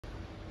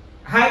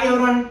Hi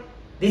everyone,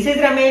 this is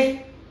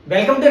Ramesh.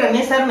 Welcome to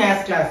Ramesh sir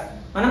maths class.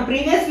 మనం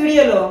previous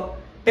వీడియోలో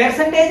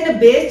percentage ని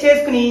base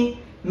చేసుకుని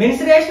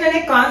mensuration అనే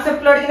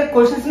కాన్సెప్ట్ లో అడిగిన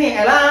క్వశ్చన్స్ ని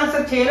ఎలా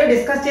ఆన్సర్ చేయాలో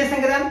డిస్కస్ చేశాం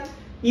కదా.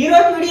 ఈ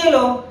రోజు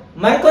వీడియోలో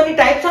మరికొన్ని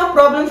టైప్స్ ఆఫ్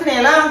ప్రాబ్లమ్స్ ని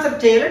ఎలా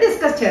ఆన్సర్ చేయాలో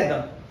డిస్కస్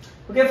చేద్దాం.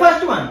 Okay,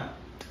 first one,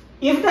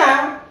 if the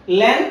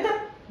length,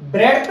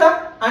 breadth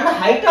and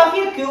height of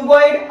A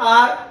cuboid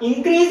are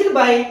increased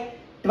by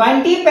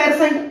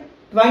 20%,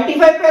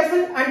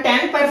 25% and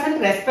 10%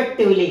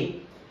 respectively,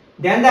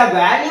 then the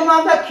volume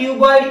of the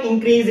cuboid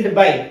increased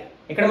by.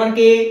 ఇక్కడ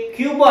మనకి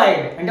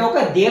క్యూబాయిడ్ అంటే ఒక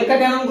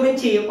దీర్ఘఘనం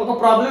గురించి ఒక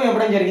ప్రాబ్లం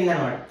ఇవ్వడం జరిగింది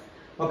అనమాట.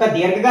 ఒక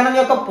దీర్ఘఘనం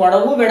యొక్క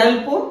పొడవు,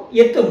 వెడల్పు,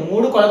 ఎత్తు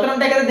మూడు కొలతలు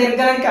ఉంటాయి కదా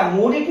దీర్ఘఘనానికి. ఆ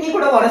మూడింటిని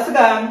కూడా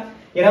వరుసగా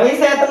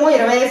 20%,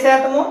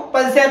 25%,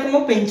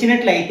 10%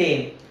 పెంచినట్లయితే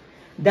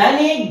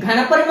దాని ఘన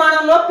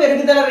పరిమాణంలో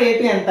పెరుగుదల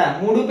రేటు ఎంత?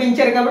 3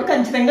 పెంచారు కాబట్టి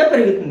ఖచ్చితంగా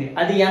పెరుగుతుంది.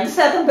 అది ఎంత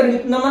శాతం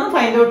పెరుగుతుందో మనం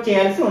ఫైండ్ అవుట్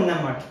చేయాల్సి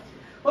ఉందన్నమాట.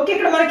 ఓకే,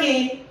 ఇక్కడ మనకి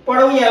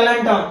పొడవు L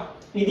అంటాం,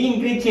 ఇది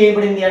ఇంక్రీజ్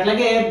చేయబడింది.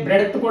 అట్లాగే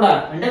బ్రెడ్త్ కూడా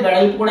అంటే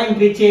వెడల్పు కూడా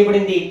ఇంక్రీజ్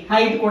చేయబడింది,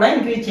 హైట్ కూడా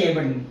ఇంక్రీజ్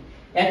చేయబడింది.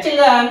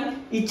 యాక్చువల్గా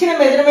ఇచ్చిన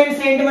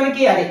మెజర్మెంట్స్ ఏంటి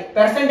మనకి? అదే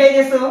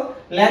పర్సంటేజెస్.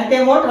 లెంత్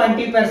ఏమో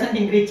 20%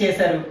 ఇంక్రీజ్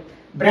చేశారు,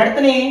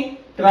 బ్రెడ్త్ ని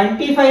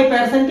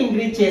 25%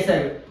 ఇంక్రీజ్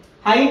చేశారు,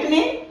 హైట్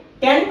ని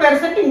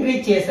 10%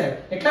 ఇంక్రీజ్ చేశారు.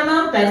 ఇట్లా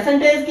మనం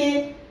పర్సంటేజ్ కి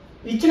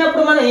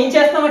ఇచ్చినప్పుడు మనం ఏం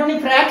చేస్తాం, వాటిని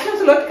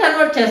ఫ్రాక్షన్స్ లోకి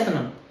కన్వర్ట్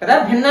చేస్తున్నాం కదా.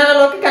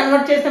 భిన్నాలలోకి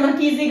కన్వర్ట్ చేస్తే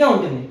మనకి ఈజీగా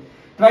ఉంటుంది.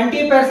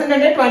 20%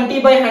 అంటే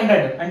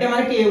 20/100 అంటే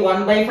మనకి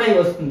 1/5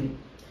 వస్తుంది.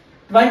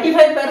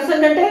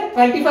 25% అంటే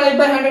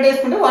 25/100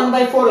 వేసుకుంటే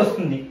 1/4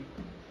 వస్తుంది.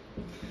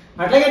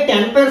 అట్లాగే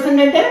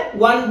 10% అంటే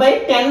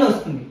 1/10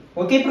 వస్తుంది.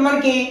 ఓకే, ఇప్పుడు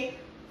మనకి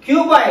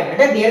క్యూబాయిడ్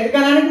అంటే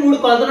దీర్ఘఘనానికి 3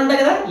 కొలతలు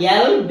ఉంటాయి కదా,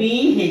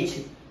 LBH.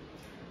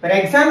 ఫర్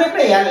ఎగ్జాంపుల్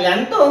ఇక్కడ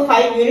లెంత్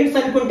 5 యూనిట్స్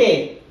అనుకుంటే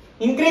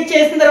ఇంక్రీజ్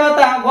చేసిన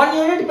తర్వాత 1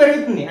 యూనిట్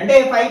పెరుగుతుంది. అంటే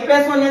 5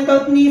 + 1 ఎంత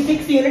అవుతుంది?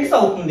 6 యూనిట్స్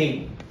అవుతుంది.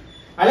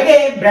 అలాగే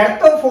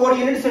బ్రెడ్త్ 4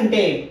 యూనిట్స్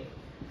ఉంటే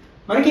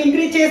మనకి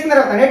ఇంక్రీజ్ చేసిన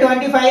తర్వాత అంటే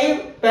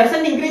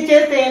 25% ఇంక్రీజ్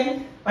చేస్తే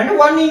అంటే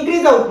 1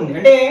 ఇంక్రీజ్ అవుతుంది.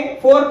 అంటే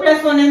 4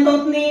 + 1 ఎంత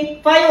అవుతుంది?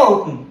 5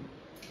 అవుతుంది.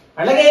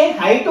 అలాగే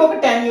హైట్ ఒక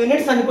 10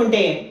 యూనిట్స్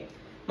అనుకుంటే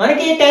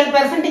మనకి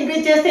 10%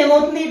 ఇంక్రీజ్ చేస్తే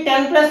ఏమవుతుంది?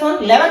 10 + 1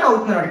 11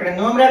 అవుతుంది. ఇక్కడ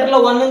న్యూమరేటర్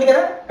లో 1 ఉంది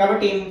కదా,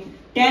 కాబట్టి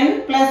 10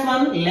 +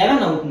 1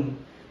 11 అవుతుంది.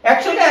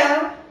 యాక్చువల్గా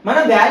మన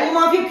volume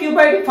of A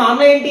cuboid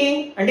formula ఏంటి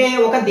అంటే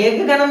ఒక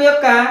దీర్ఘఘనం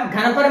యొక్క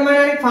ఘన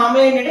పరిమాణానికి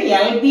ఫార్ములా ఏంటంటే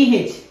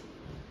LBH.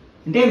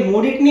 అంటే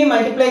మూడింటిని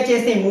మల్టిప్లై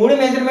చేస్తే, 3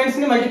 మెజర్మెంట్స్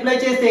ని మల్టిప్లై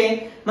చేస్తే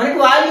మనకి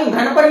వాల్యూమ్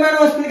ఘన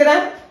పరిమాణం వస్తుంది కదా.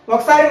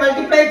 ఒకసారి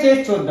మల్టిప్లై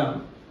చేసి చూద్దాం.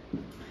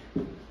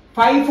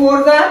 5 ×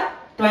 4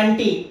 =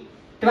 20,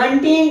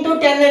 20 ×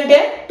 10 అంటే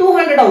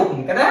 200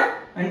 అవుతుంది కదా.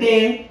 అంటే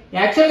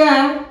యాక్చువల్గా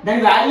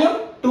దాని వాల్యూమ్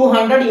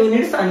 200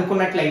 యూనిట్స్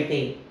అనుకున్నట్లయితే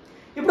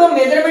ఇప్పుడు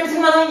మెజర్మెంట్స్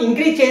ని మనం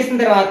ఇంక్రీజ్ చేసిన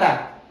తర్వాత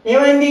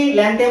ఏమైంది?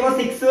 లెంత్ ఏమో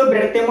 6,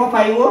 బ్రెడ్త్ ఏమో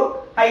 5,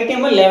 హైట్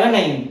ఏమో 11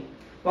 అయింది.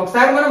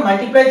 ఒకసారి మనం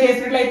మల్టిప్లై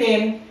చేసినట్లయితే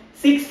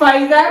 6 ×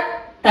 5 =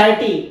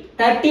 30,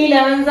 30 ×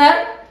 11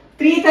 =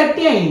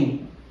 330 అయింది.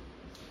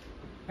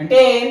 అంటే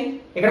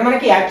ఇక్కడ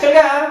మనకి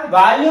యాక్చువల్గా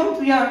వాల్యూమ్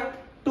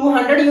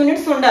 200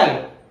 యూనిట్స్ ఉండాలి,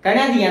 కానీ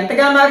అది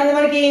ఎంతగా మారింది?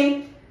 మనకి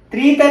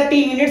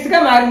 330 యూనిట్స్ గా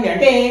మారింది.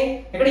 అంటే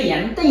ఇక్కడ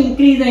ఎంత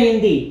ఇంక్రీజ్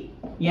అయింది?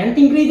 ఎంత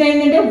ఇంక్రీజ్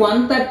అయింది అంటే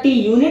 130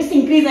 యూనిట్స్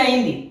ఇంక్రీజ్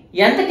అయింది.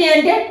 ఎంతకి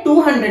అంటే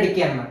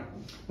 200కి అన్నమాట.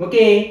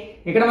 ఓకే,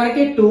 ఇక్కడ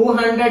మనకి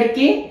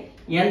 200కి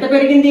ఎంత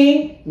పెరిగింది?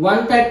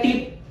 130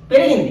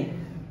 పెరిగింది.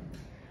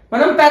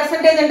 మనం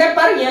పర్సంటేజ్ అంటే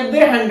పర్ ఎవ్రీ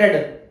 100.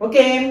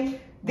 ఓకే,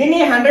 దీన్ని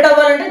 100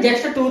 అవ్వాలంటే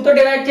జస్ట్ 2 తో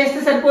డివైడ్ చేస్తే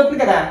సరిపోతుంది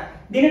కదా.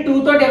 దీన్ని 2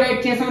 తో డివైడ్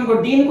చేసామనుకో,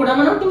 దీన్ని కూడా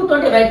మనం 2 తో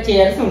డివైడ్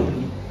చేయాల్సి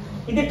ఉంటుంది.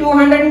 ఇది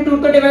 200ని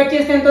 2 తో డివైడ్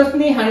చేస్తే ఎంత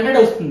వస్తుంది? 100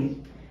 వస్తుంది.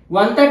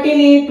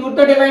 130ని 2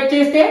 తో డివైడ్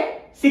చేస్తే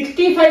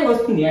 65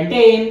 వస్తుంది.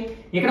 అంటే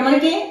ఇక్కడ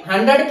మనకి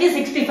 100కి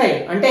 65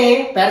 అంటే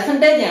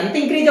పర్సంటేజ్ ఎంత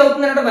ఇంక్రీజ్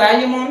అవుతుంది అంటే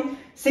వాల్యూమ్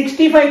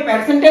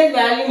 65%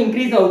 వాల్యూమ్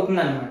ఇంక్రీజ్ అవుతుంది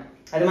అన్నమాట.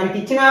 అది మనకి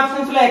ఇచ్చిన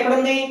ఆప్షన్స్ లో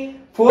ఎక్కడుంది?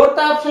 4th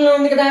ఆప్షన్ లో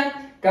ఉంది కదా,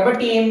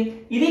 కాబట్టి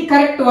ఇది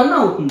కరెక్ట్ వన్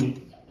అవుతుంది.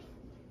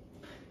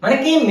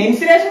 మనకి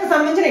మెన్సురేషన్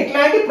సంబంధించిన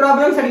ఇట్లాంటి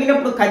ప్రాబ్లమ్స్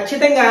అడిగినప్పుడు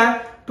ఖచ్చితంగా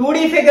 2D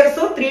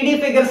ఫిగర్స్, 3D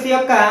ఫిగర్స్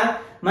యొక్క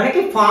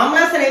మనకి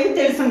ఫార్ములాస్ అనేవి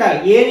తెలిసి ఉండాలి.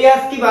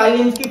 ఏరియాస్ కి,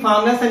 వాల్యూమ్స్ కి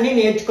ఫార్ములాస్ అన్ని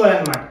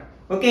నేర్చుకోవాలన్నమాట.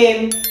 Okay,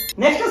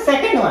 next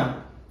second one,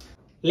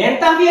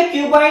 length of A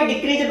cuboid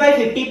decreased by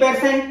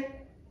 50%,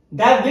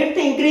 the width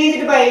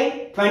increased by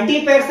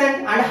 20%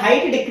 and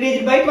height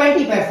decreased by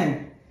 20%.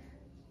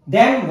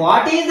 Then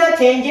what is the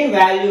change in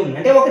volume?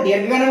 అంటే ఒక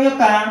దీర్ఘఘనం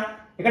యొక్క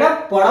ఇక్కడ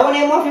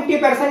పొడవునేమో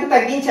 50%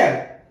 తగ్గించారు,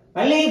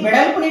 మళ్ళీ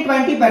వెడల్పుని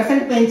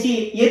 20% పెంచి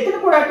ఎత్తును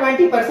కూడా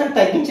 20%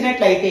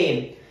 తగ్గించినట్లయితే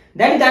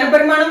దాని ఘన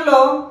పరిమాణంలో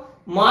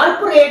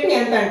మార్పు రేటు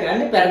ఎంత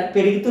అంటే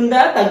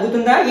పెరుగుతుందా,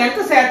 తగ్గుతుందా, ఎంత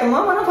శాతమో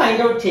మనం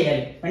ఫైండ్ అవుట్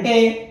చేయాలి. అంటే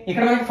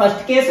ఇక్కడ మనకి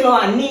ఫస్ట్ కేసులో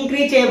అన్ని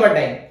ఇంక్రీజ్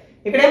చేయబడ్డాయి,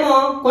 ఇక్కడేమో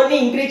కొన్ని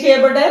ఇంక్రీజ్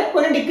చేయబడ్డాయి,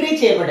 కొన్ని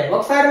డిక్రీజ్ చేయబడ్డాయి.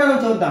 ఒకసారి మనం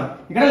చూద్దాం.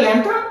 ఇక్కడ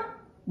లెంత్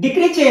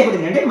డిక్రీజ్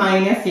చేయబడింది అంటే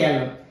 -L.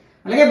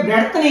 అలాగే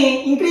బ్రెడ్త్ ని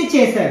ఇంక్రీజ్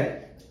చేశారు,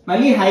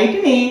 మళ్ళీ హైట్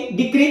ని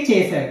డిక్రీజ్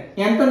చేశారు.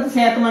 ఎంతంత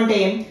శాతం అంటే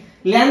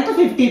లెంత్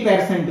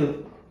 50%.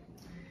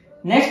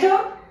 నెక్స్ట్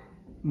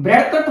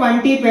బ్రెడ్త్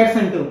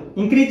 20%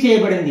 ఇంక్రీజ్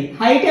చేయబడింది,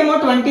 హైట్ ఏమో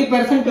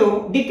 20%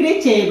 డిక్రీజ్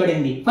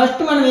చేయబడింది.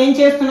 ఫస్ట్ మనం ఏం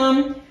చేస్తున్నాం,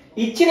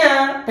 ఇచ్చిన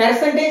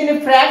పర్సంటేజ్ ని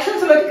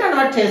ఫ్రాక్షన్స్ లోకి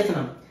కన్వర్ట్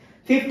చేస్తున్నాం.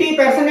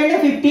 50% అంటే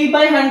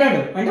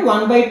 50/100 అంటే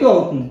 1/2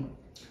 అవుతుంది.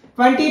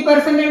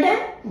 20% అంటే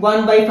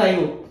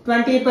 1/5,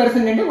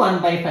 20% అంటే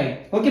 1/5.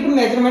 ఓకే, ఇప్పుడు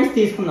మెజర్మెంట్స్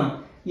తీసుకుందాం.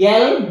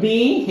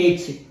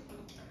 LBH.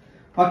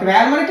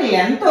 ఒకవేళ మనకి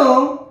లెంత్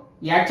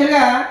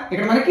యాక్చువల్గా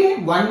ఇక్కడ మనకి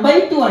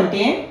 1/2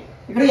 అంటే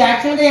ఇక్కడ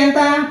యాక్చువల్గా ఎంత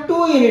 2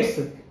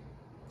 యూనిట్స్.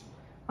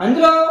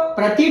 అందులో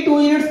ప్రతి 2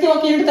 యూనిట్స్ కి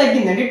 1 యూనిట్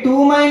తగ్గింది అంటే 2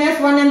 -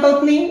 1 ఎంత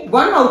అవుతుంది,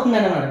 1 అవుతుంది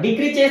అన్నమాట.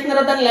 డిక్రీజ్ చేసిన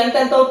తర్వాత దాని లెంత్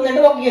ఎంత అవుతుంది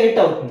అంటే 1 యూనిట్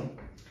అవుతుంది.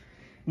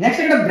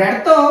 నెక్స్ట్ ఇక్కడ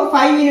బ్రెడ్త్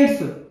 5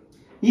 యూనిట్స్.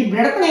 ఈ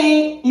బ్రెడ్త్ ని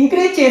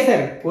ఇంక్రీజ్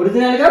చేశారు.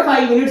 ఒరిజినల్ గా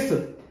 5 యూనిట్స్.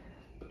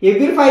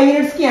 ఎవ్రీ 5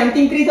 యూనిట్స్ కి ఎంత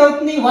ఇంక్రీజ్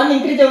అవుతుంది, 1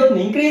 ఇంక్రీజ్ అవుతుంది.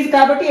 ఇంక్రీజ్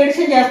కాబట్టి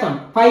ఎడిషన్ చేస్తాం.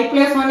 5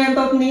 + 1 ఎంత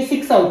అవుతుంది,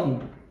 6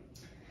 అవుతుంది.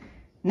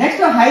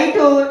 నెక్స్ట్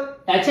హైట్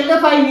యాక్చువల్ గా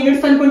 5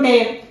 యూనిట్స్ అనుకుంటే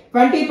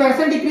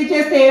 20% డిక్రీజ్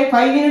చేస్తే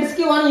 5 యూనిట్స్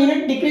కి 1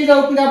 యూనిట్ డిక్రీజ్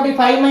అవుతుంది కాబట్టి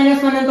 5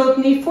 - 1 ఎంత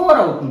అవుతుంది, 4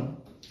 అవుతుంది.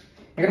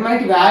 ఇక్కడ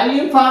మనకి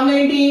వాల్యూమ్ ఫార్ములా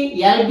ఏంటి,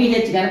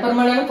 LBH.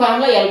 ఘనపరిమాణానికి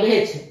formula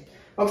LBH.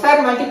 ఒకసారి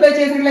మల్టిప్లై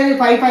చేసినట్లయితే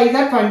 5 × 5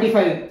 =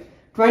 25,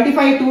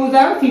 25 × 2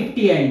 =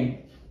 50 అయింది.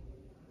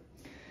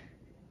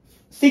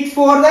 6 ×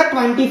 4 =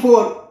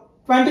 24,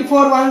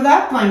 24 × 1 =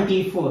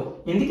 24.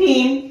 ఎందుకు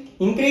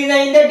ఇంక్రీజ్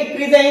అయిందా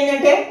డిక్రీజ్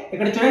అయిందంటే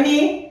ఇక్కడ చూడండి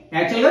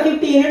యాక్చువల్ గా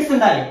 50 యూనిట్స్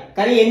ఉండాలి,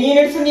 కానీ ఎన్ని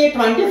యూనిట్స్ ఉంది,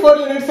 24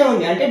 యూనిట్స్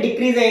ఉంది అంటే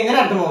డిక్రీజ్ అయిందని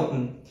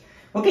అర్థమవుతుంది.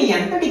 ఓకే,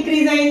 ఎంత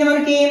డిక్రీజ్ అయింది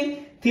మనకి,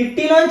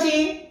 50 లోంచి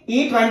ఈ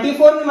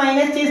 24 ని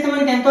మైనస్ చేస్తే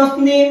మనకి ఎంత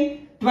వస్తుంది,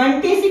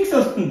 26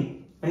 వస్తుంది.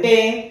 అంటే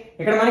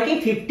ఇక్కడ మనకి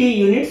 50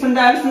 యూనిట్స్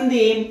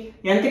ఉండాల్సింది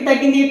ఎంతకి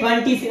తగ్గింది,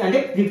 20 అంటే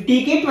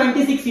 50కి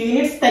 26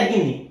 యూనిట్స్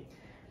తగ్గింది.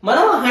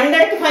 మనం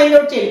 100 కి ఫైండ్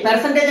అవుట్ చేయాలి.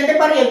 పర్సంటేజ్ అంటే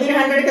పర్ ఎవ్రీ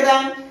 100 కదా,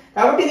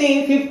 కాబట్టి ఇది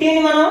 50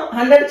 ని మనం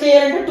 100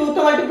 చేయాలంటే 2 తో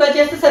మల్టిప్లై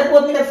చేస్తే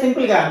సరిపోతుంది కదా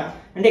సింపుల్ గా.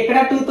 అంటే ఇక్కడ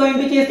 2 తో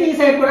ఇంటూ చేస్తే ఈ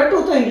సైడ్ కూడా 2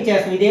 తో ఇంటూ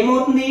చేస్తాం.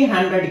 ఇదేమవుతుంది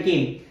 100 కి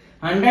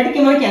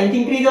మనకి ఎంత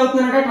ఇంక్రీజ్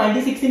అవుతుంది అంటే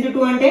 26 ×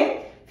 2 అంటే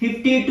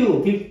 52.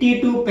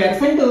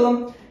 52%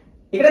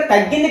 ఇక్కడ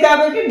తగ్గింది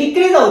కాబట్టి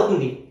డిక్రీజ్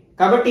అవుతుంది.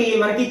 కాబట్టి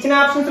మనకి ఇచ్చిన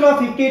ఆప్షన్స్ లో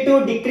 52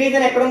 డిక్రీజ్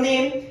అని ఎక్కడ ఉంది,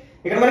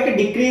 ఇక్కడ మనకి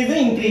డిక్రీజ్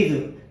ఇంక్రీజ్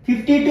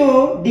 52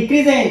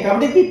 డిక్రీజ్ అయింది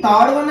కాబట్టి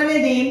థర్డ్ వన్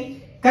అనేది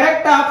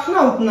కరెక్ట్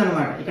ఆప్షన్ అవుతుంది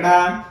అనమాట. ఇక్కడ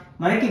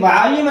మనకి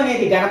వాల్యూమ్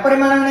అనేది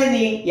ఘనపరిమాణం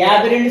అనేది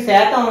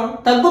 52%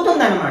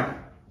 తగ్గుతుంది అనమాట.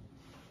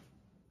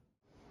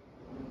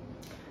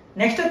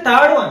 Next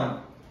third one,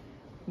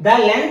 the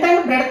length and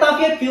breadth of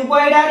a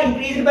cuboid are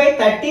increased by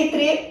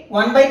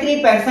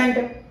 1/3%.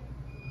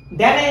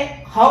 Then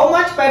how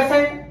much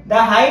percent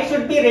the height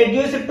should be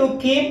reduced to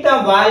keep the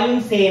volume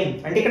same?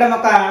 అంటే ఇక్కడ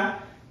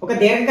ఒక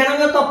దీర్ఘగణం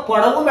యొక్క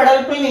పొడవు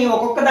వెడల్పుని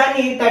ఒక్కొక్క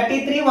దాన్ని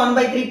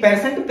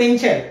 1/3%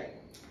 పెంచారు.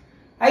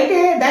 అయితే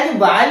దాని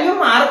వాల్యూమ్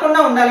మారకుండా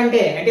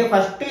ఉండాలంటే అంటే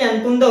ఫస్ట్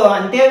ఎంత ఉందో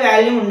అంతే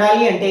వాల్యూమ్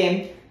ఉండాలి అంటే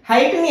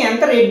హైట్ ని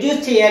ఎంత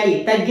రెడ్యూస్ చేయాలి,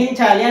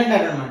 తగ్గించాలి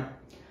అంటారు అన్నమాట.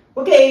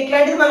 ఓకే,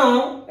 ఇట్లాంటిది మనం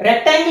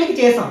రెక్టాంగిల్ కి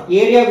చేసాం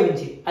ఏరియా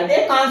గురించి. అదే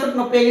కాన్సెప్ట్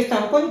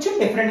ఉపయోగిస్తాం, కొంచెం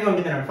డిఫరెంట్ గా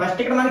ఉంటుంది అన్నమాట.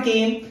 ఫస్ట్ ఇక్కడ మనకి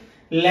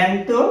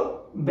లెంత్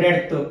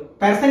బ్రెడ్త్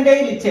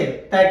పర్సంటేజ్ ఇచ్చారు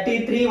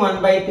 33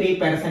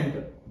 1/3%.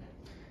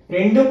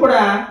 రెండు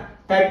కూడా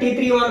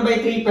 33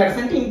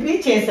 1/3%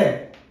 ఇంక్రీజ్ చేశారు.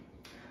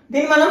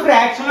 దీన్ని మనం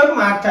ఫ్రాక్షన్ లోకి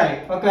మార్చాలి.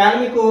 ఒకవేళ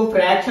మీకు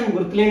ఫ్రాక్షన్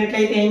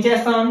గుర్తులేనట్లయితే ఏం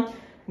చేస్తాం,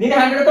 దీన్ని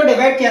 100 తో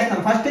డివైడ్ చేస్తాం.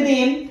 ఫస్ట్ ఇది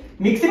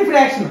మిక్స్డ్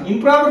ఫ్రాక్షన్,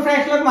 ఇంప్రాపర్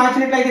ఫ్రాక్షన్ లోకి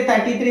మార్చినట్లయితే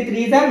 33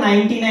 3 =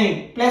 99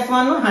 +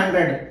 1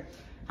 100,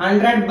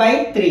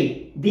 100/3.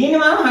 దీన్ని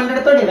మనం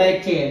 100 తో డివైడ్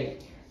చేయాలి.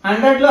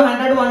 100 లో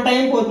 100 1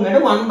 టైం పోతుంది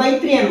అంటే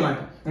 1/3 అనమాట.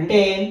 అంటే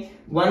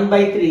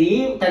 1/3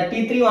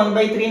 33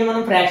 1/3 ని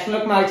మనం ఫ్రాక్షన్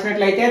లోకి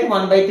మార్చినట్లయితే అది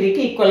 1/3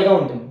 కి ఈక్వల్ గా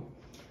ఉంటుంది.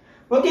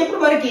 ఓకే,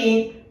 ఇప్పుడు మనకి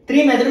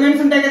 3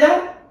 మెజర్మెంట్స్ ఉంటాయి కదా,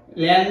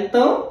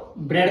 లెంత్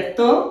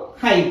బ్రెడ్త్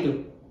హైట్.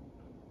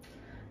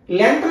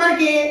 లెంత్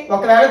మనకి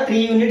ఒకవేళ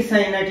 3 యూనిట్స్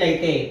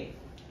అయినట్లయితే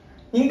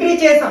ఇంక్రీజ్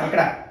చేసాం,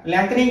 ఇక్కడ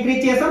లెంత్ ని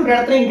ఇంక్రీజ్ చేసాం,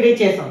 బ్రెడ్త్ ని ఇంక్రీజ్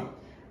చేసాం.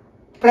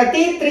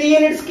 ప్రతి 3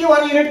 యూనిట్స్ కి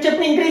 1 యూనిట్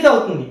చెప్పిన ఇంక్రీజ్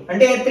అవుతుంది.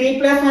 అంటే 3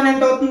 + 1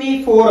 ఎంత అవుతుంది,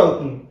 4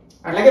 అవుతుంది.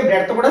 అలాగే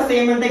బ్రెడ్త్ కూడా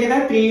సేమ్ అంతే కదా,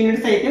 3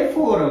 యూనిట్స్ అయితే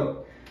 4 అవుతుంది.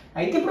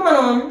 అయితే ఇప్పుడు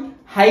మనం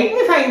హైట్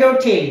ని ఫైండ్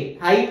అవుట్ చేయాలి.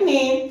 హైట్ ని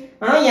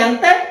మనం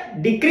ఎంత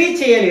డిక్రీజ్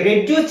చేయాలి,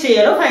 రెడ్యూస్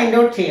చేయాలో ఫైండ్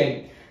అవుట్ చేయాలి.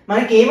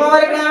 మనకి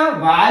ఏమవ్వాలి, ఇక్కడ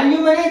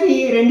వాల్యూమ్ అనేది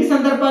రెండు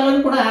సందర్భాల్లో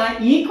కూడా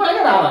ఈక్వల్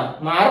గా రావాలి,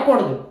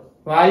 మారకూడదు.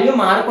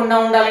 వాల్యూమ్ మారకుండా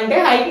ఉండాలంటే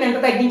హైట్ ని ఎంత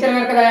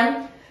తగ్గించాలి కదా.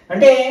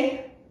 అంటే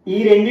ఈ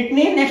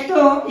రెండింటిని నెక్స్ట్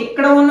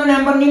ఇక్కడ ఉన్న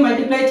నెంబర్ ని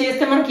మల్టిప్లై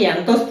చేస్తే మనకి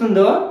ఎంత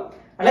వస్తుందో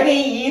అలాగే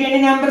ఈ రెండు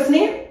నెంబర్స్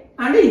ని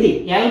అంటే ఇది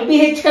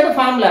LPH కదా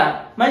ఫార్ములా,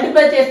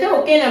 మల్టిప్లై చేస్తే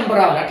ఒకే నెంబర్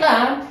రావాలి. అట్లా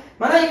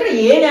మనం ఇక్కడ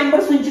ఏ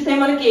నెంబర్స్ ఉంచితే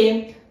మనకి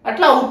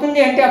అట్లా అవుతుంది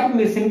అంటే అప్పుడు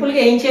మీరు సింపుల్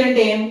గా ఏం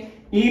చేయాలంటే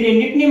ఈ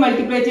రెండింటిని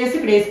మల్టిప్లై చేసి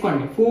ఇక్కడ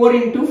వేసుకోండి. 4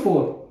 ×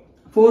 4,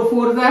 4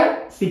 4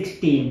 =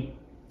 16.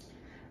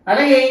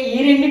 అలాగే ఈ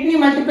రెండింటిని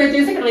మల్టిప్లై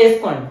చేసి ఇక్కడ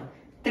వేసుకోండి.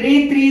 3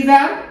 3 =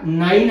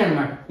 9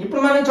 అన్నమాట.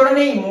 ఇప్పుడు మనం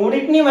చూడండి ఈ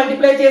మూడింటిని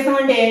మల్టిప్లై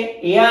చేసామంటే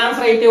ఏ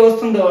ఆన్సర్ అయితే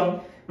వస్తుందో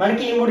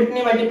మనకి ఈ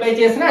మూడింటిని మల్టిప్లై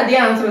చేసినా అదే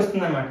ఆన్సర్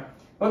వస్తుంది అన్నమాట.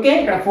 ఓకే,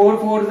 ఇక్కడ 4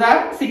 4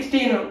 =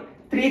 16,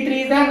 3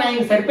 3 =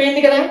 9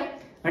 సరిపోయింది కదా.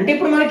 అంటే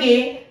ఇప్పుడు మనకి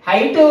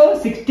హైట్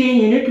 16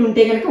 యూనిట్లు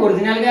ఉంటే కనుక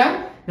ఒరిజినల్ గా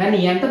దాన్ని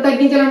ఎంత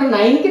తగ్గించాలంటే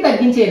 9కి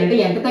తగ్గించేయాలి. అంటే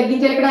ఎంత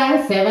తగ్గించాలి? ఇక్కడ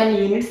 7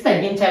 యూనిట్స్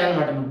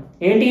తగ్గించాలన్నమాట. మనం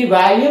ఏంటి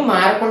వాల్యూమ్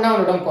మారకుండా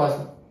ఉండడం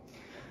కోసం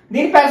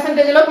దీని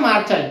పర్సంటేజ్ లోకి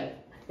మార్చాలి.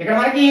 ఇక్కడ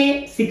మనకి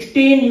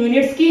 16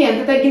 యూనిట్స్ కి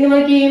ఎంత తగ్గింది?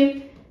 మనకి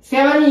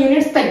 7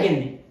 యూనిట్స్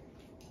తగ్గింది.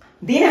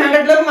 దీన్ని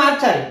 100 లోకి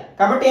మార్చాలి.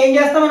 కాబట్టి ఏం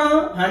చేస్తాం మనం?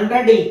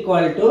 100 =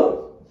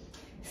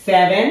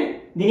 7.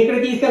 దీన్ని ఇక్కడ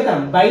తీసుకెళ్తాం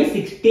బై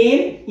 16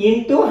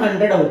 ఇంటూ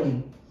 100 అవుతుంది.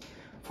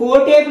 4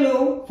 table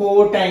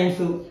 4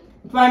 times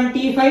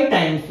 25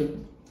 times.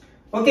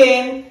 Okay,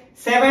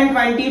 7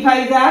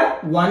 25 are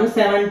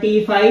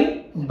 175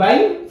 by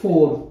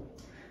 4.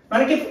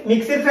 మనకి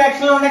మిక్స్డ్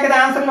ఫ్రాక్షన్ లో ఉన్నాయి కదా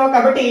ఆన్సర్ లో.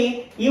 కాబట్టి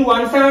ఈ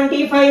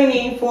 175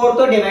 ని 4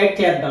 తో డివైడ్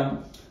చేద్దాం.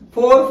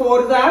 4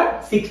 4s are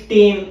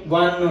 16,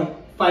 1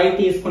 5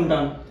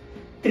 తీసుకుంటాం.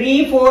 3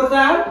 4s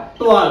are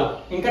 12.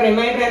 ఇంకా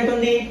రిమైండర్ ఎంత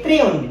ఉంది? 3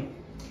 ఉంది.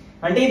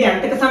 అంటే ఇది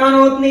ఎంతకి సమానం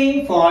అవుతుంది?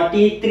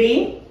 43.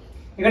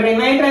 ఇక్కడ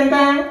రిమైండర్ ఎంత?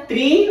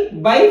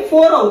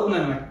 3/4 అవుతుంది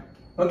అన్నమాట.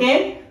 ఓకే,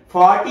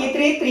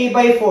 43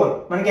 3/4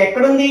 మనకి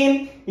ఎక్కడుంది?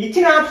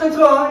 ఇచ్చిన ఆప్షన్స్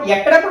లో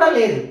ఎక్కడ కూడా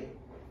లేదు.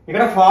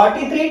 ఇక్కడ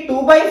 43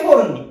 2/4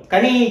 ఉంది,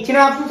 కానీ ఇచ్చిన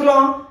ఆప్షన్స్ లో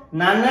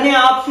నన్ అనే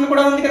ఆప్షన్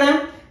కూడా ఉంది కదా.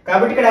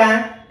 కాబట్టి ఇక్కడ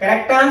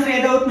కరెక్ట్ ఆన్సర్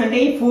ఏదవుతుందంటే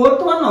ఈ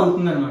 4th వన్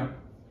అవుతుంది అనమాట.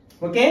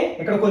 ఓకే,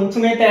 ఇక్కడ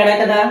కొంచెమే తేడా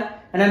కదా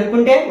అని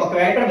అనుకుంటే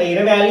ఒకవేళ ఇక్కడ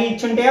వేరే వాల్యూ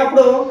ఇచ్చుంటే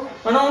అప్పుడు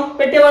మనం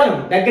పెట్టేవాళ్ళం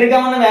దగ్గరగా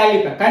ఉన్న వాల్యూ.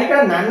 కానీ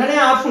ఇక్కడ నన్ అనే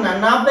option,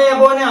 none of the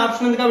above అనే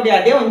ఆప్షన్ ఉంది కాబట్టి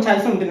అదే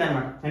ఉంచాల్సి ఉంటుంది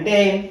అనమాట. అంటే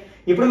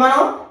ఇప్పుడు మనం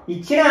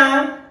ఇచ్చిన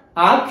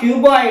ఆ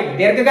క్యూబాయిడ్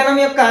దీర్ఘగణం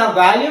యొక్క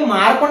వాల్యూ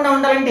మారకుండా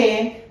ఉండాలంటే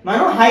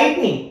మనం హైట్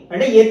ని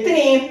అంటే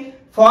ఎత్తుని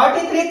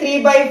 43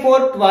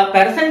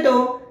 3/4%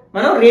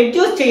 మనం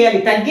రెడ్యూస్ చేయాలి,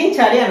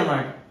 తగ్గించాలి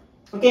అన్నమాట.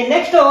 Okay,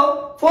 next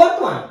 4th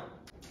one.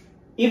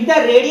 If the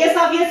radius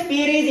of a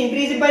sphere is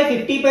increased by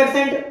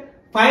 50%,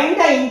 find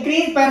the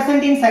increase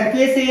percent in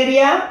surface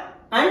area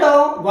and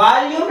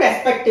volume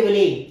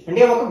respectively.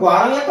 అంటే ఒక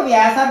గోళం యొక్క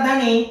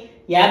వ్యాసార్థాన్ని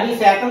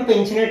 50%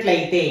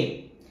 పెంచినట్లయితే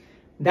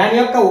దాని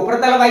యొక్క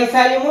ఉపరితల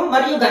వైశాల్యము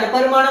మరియు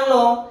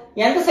ఘనపరిమాణంలో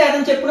ఎంత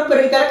శాతం చెప్పున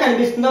పెరుగుదల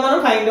కనిపిస్తుందో మనం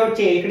ఫైండ్ అవుట్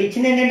చేయాలి. ఇక్కడ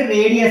ఇచ్చింది ఏంటంటే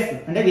రేడియస్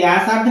అంటే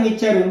వ్యాసార్థం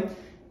ఇచ్చారు,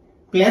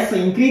 ప్లస్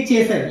ఇంక్రీజ్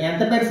చేశారు.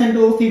 ఎంత పర్సెంట్?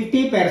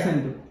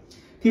 50%.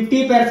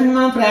 50%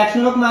 మనం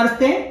ఫ్రాక్షన్ లోకి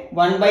మారిస్తే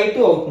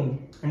 1/2 అవుతుంది.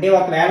 అంటే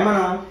ఒకవేళ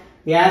మనం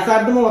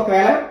వ్యాసార్థం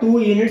ఒకవేళ 2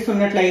 యూనిట్స్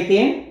ఉన్నట్లయితే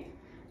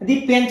అది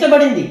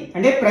పెంచబడింది.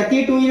 అంటే ప్రతి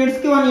 2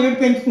 యూనిట్స్ కి 1 యూనిట్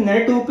పెంచుతుంది.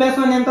 అంటే 2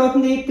 + 1 ఎంత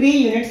అవుతుంది? 3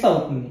 యూనిట్స్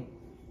అవుతుంది.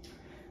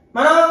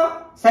 మనం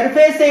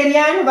సర్ఫేస్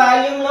ఏరియా అండ్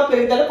వాల్యూమ్ లో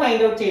పెరుగుదల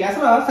ఫైండ్ అవుట్ చేయాలి.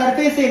 అసలు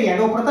సర్ఫేస్ ఏరియా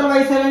అంటే ఉపరితల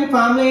వైశాల్యానికి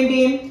ఫార్ములా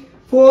ఏంటి?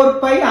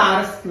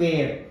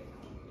 4πr².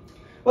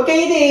 ఓకే,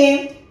 ఇది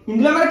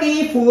ఇందులో మనకి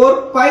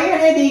 4π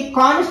అనేది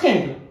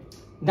కాన్స్టెంట్.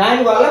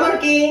 దాని వల్ల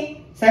మనకి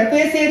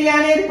సర్ఫేస్ ఏరియా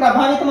అనేది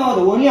ప్రభావితం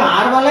అవ్వదు, ఓన్లీ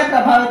r వల్లే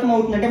ప్రభావితం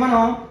అవుతుంది. అంటే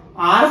మనం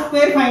r²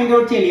 ఫైండ్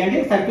అవుట్ చేయాలి. అంటే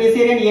సర్ఫేస్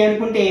ఏరియాని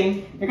అనుకుంటే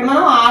ఇక్కడ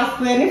మనం r²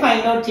 ని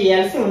ఫైండ్ అవుట్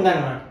చేయాల్సి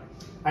ఉందన్నమాట.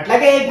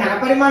 అట్లాగే ఘన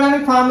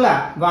పరిమాణానికి ఫార్ములా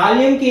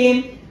వాల్యూమ్ కి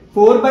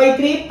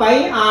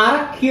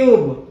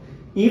 4/3πr³.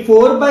 ఈ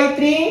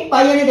 4/3π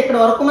అనేది ఇక్కడ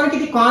వరకు మనకి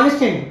ఇది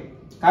కాన్స్టెంట్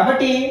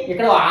కాబట్టి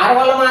ఇక్కడ r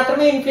వల్ల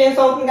మాత్రమే ఇన్ఫ్లుయెన్స్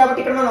అవుతుంది.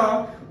 కాబట్టి ఇక్కడ మనం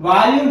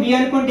వాల్యూమ్ b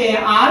అనుకుంటే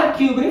r³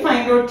 ని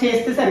ఫైండ్ అవుట్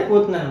చేస్తే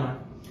సరిపోతుంది అన్నమాట.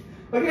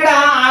 ఇక్కడ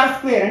r²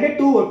 అంటే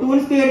 2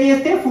 ని స్క్వేర్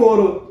చేస్తే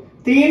 4,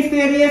 3 ని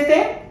స్క్వేర్ చేస్తే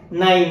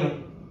 9.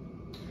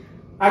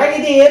 అలాగే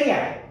ఇది ఏరియా.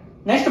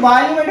 నెక్స్ట్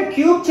వాల్యూమ్ అంటే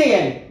క్యూబ్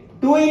చేయాలి.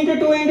 2 ×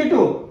 2 ×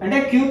 2 అంటే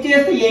క్యూబ్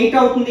చేస్తే 8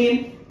 అవుతుంది.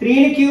 3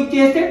 ని క్యూబ్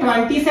చేస్తే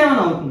 27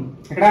 అవుతుంది.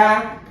 ఇక్కడ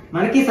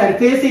మనకి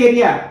సర్ఫేస్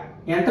ఏరియా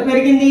ఎంత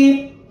పెరిగింది?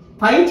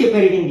 5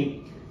 పెరిగింది.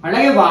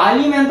 అలాగే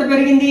వాల్యూమ్ ఎంత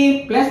పెరిగింది?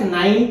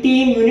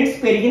 +19 యూనిట్స్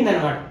పెరిగింది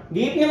అనమాట.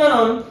 వీటిని మనం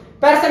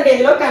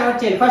పర్సంటేజ్ లో కన్వర్ట్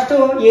చేయాలి. ఫస్ట్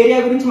ఏరియా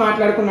గురించి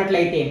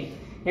మాట్లాడుకున్నట్లయితే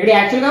ఇక్కడ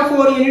యాక్చువల్గా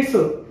 4 యూనిట్స్,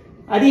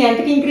 అది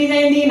ఎంతకి ఇంక్రీజ్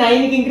అయింది?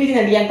 9కి ఇంక్రీజ్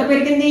అయింది. ఎంత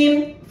పెరిగింది?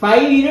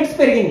 5 యూనిట్స్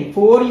పెరిగింది.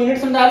 4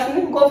 యూనిట్స్ ఉండాల్సింది,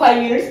 ఇంకో 5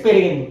 యూనిట్స్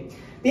పెరిగింది.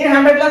 దీన్ని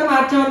 100 లోకి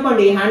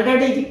మార్చామనుకోండి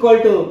 100 =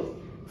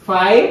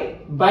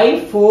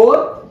 5/4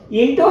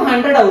 ×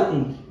 100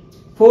 అవుతుంది.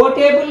 4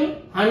 టేబుల్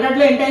 100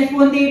 లో ఎన్ని టైమ్స్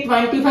పోతుంది?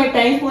 25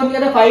 టైమ్స్ పోతుంది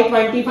కదా. 5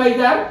 25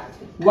 are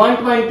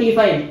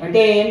 125.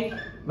 అంటే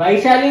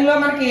వైశాల్యంలో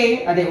మనకి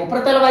అదే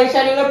ఉపరితల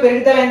వైశాల్యంలో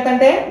పెరుగుదల ఎంత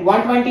అంటే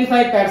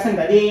 125%.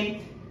 అది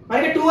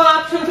మనకి 2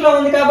 ఆప్షన్స్ లో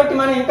ఉంది కాబట్టి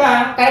మనం ఇంకా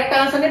కరెక్ట్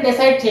ఆన్సర్ ని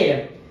డిసైడ్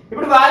చేయలేం.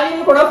 ఇప్పుడు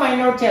వాల్యూమ్ కూడా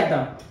ఫైండ్ అవుట్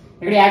చేద్దాం.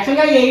 ఇక్కడ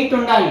యాక్చువల్గా 8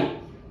 ఉండాలి.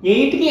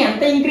 8 కి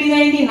ఎంత ఇంక్రీజ్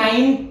అయింది?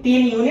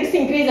 19 యూనిట్స్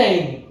ఇంక్రీజ్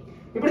అయింది.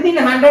 ఇప్పుడు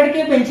దీన్ని 100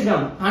 కి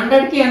పెంచుదాం.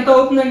 100 కి ఎంత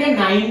అవుతుందంటే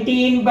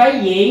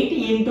 19/8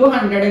 ×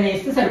 100 అని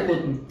వేస్తే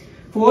సరిపోతుంది.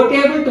 4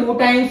 టేబుల్ 2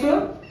 టైమ్స్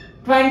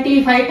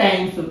 25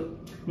 టైమ్స్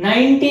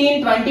 19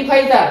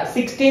 25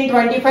 16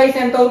 25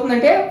 ఎంత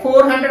అవుతుందంటే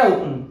 400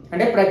 అవుతుంది.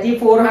 అంటే ప్రతి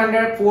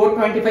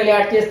 425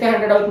 యాడ్ చేస్తే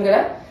 100 అవుతుంది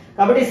కదా.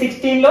 కాబట్టి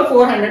 16 లో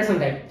 400s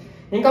ఉంటాయి.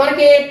 ఇంకా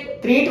మనకి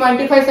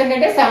 325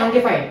 అంటే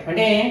 75.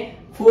 అంటే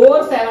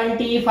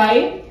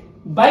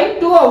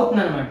 475/2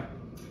 అవుతుంది అనమాట.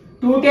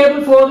 2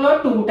 టేబుల్ 4 లో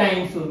 2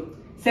 టైమ్స్,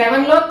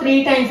 7 లో 3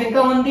 టైమ్స్,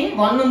 ఇంకా ఉంది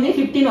 1 ఉంది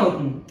 15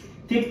 అవుతుంది.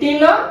 15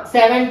 లో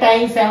 7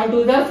 టైమ్స్ 7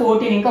 2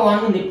 14, ఇంకా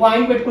 1 ఉంది.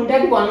 పాయింట్ పెట్టుకుంటే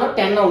అది 1 లో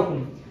 10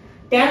 అవుతుంది.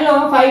 10 లో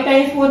 5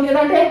 టైమ్స్ పోతుంది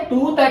కదా, అంటే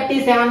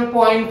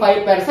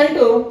 237.5%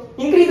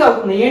 ఇంక్రీజ్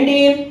అవుతుంది. ఏంటి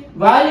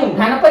వాల్యూమ్,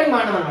 ఘన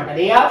పరిమాణం అన్నమాట.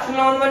 అది ఏ ఆప్షన్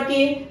లో ఉంది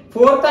మనకి?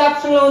 4th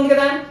ఆప్షన్ లో ఉంది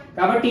కదా,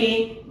 కాబట్టి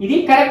ఇది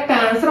కరెక్ట్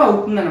ఆన్సర్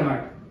అవుతుంది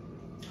అన్నమాట.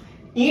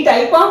 ఈ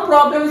టైప్ ఆఫ్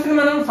ప్రాబ్లమ్స్ ని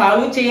మనం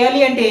సాల్వ్ చేయాలి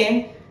అంటే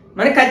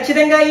మనకి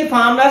ఖచ్చితంగా ఈ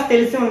ఫార్ములాస్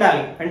తెలిసి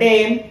ఉండాలి. అంటే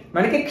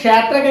మనకి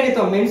క్షేత్ర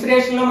గణితం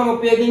మెన్సురేషన్ లో మనం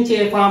ఉపయోగించే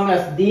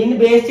ఫార్ములాస్, దీన్ని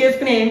బేస్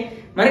చేసుకుని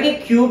మనకి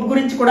క్యూబ్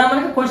గురించి కూడా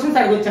మనకి క్వశ్చన్స్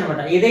అడగొచ్చు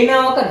అనమాట. ఏదైనా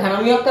ఒక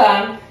ఘనం యొక్క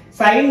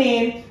సైడ్ ని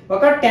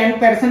ఒక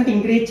 10%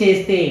 ఇంక్రీజ్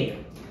చేస్తే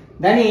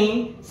దాని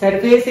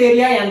సర్ఫేస్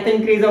ఏరియా ఎంత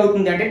ఇంక్రీజ్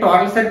అవుతుంది, అంటే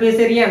టోటల్ సర్ఫేస్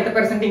ఏరియా ఎంత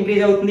పర్సెంట్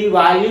ఇంక్రీజ్ అవుతుంది,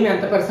 వాల్యూమ్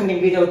ఎంత పర్సెంట్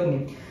ఇంక్రీజ్ అవుతుంది.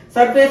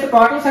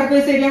 టోటల్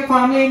సర్ఫేస్ ఏరియా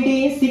ఫార్ములా ఏంటి?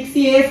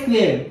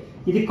 6a².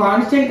 ఇది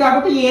కాన్స్టెంట్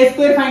కాబట్టి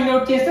a² ఫైండ్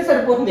అవుట్ చేస్తే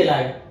సరిపోతుంది ఇలా.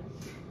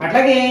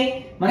 అట్లాగే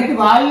మనకి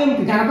వాల్యూమ్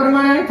కి, ఘన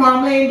పరిమాణానికి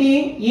ఫార్ములా ఏంటి?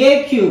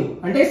 a³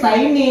 అంటే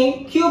సైడ్ ని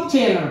క్యూబ్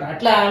చేయాలన్నమాట.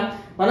 అట్లా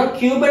మనం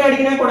క్యూబ్ అని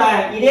అడిగినా కూడా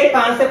ఇదే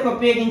కాన్సెప్ట్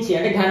ఉపయోగించి,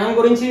 అంటే ఘనం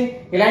గురించి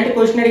ఇలాంటి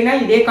క్వశ్చన్ అడిగినా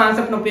ఇదే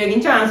కాన్సెప్ట్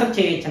ఉపయోగించి ఆన్సర్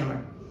చేయొచ్చు అనమాట.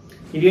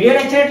 ఈ వీడియో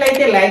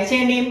నచ్చినట్లయితే లైక్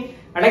చేయండి,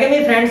 అలాగే మీ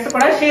ఫ్రెండ్స్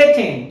కూడా షేర్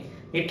చేయండి.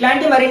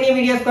 ఇట్లాంటి మరిన్ని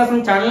వీడియోస్ కోసం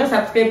ఛానల్ ని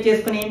సబ్స్క్రైబ్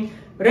చేసుకుని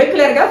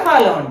రెగ్యులర్ గా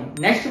ఫాలో అవ్వండి.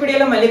 నెక్స్ట్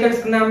వీడియోలో మళ్ళీ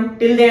కలుసుకుందాం.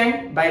 Till then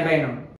by by now.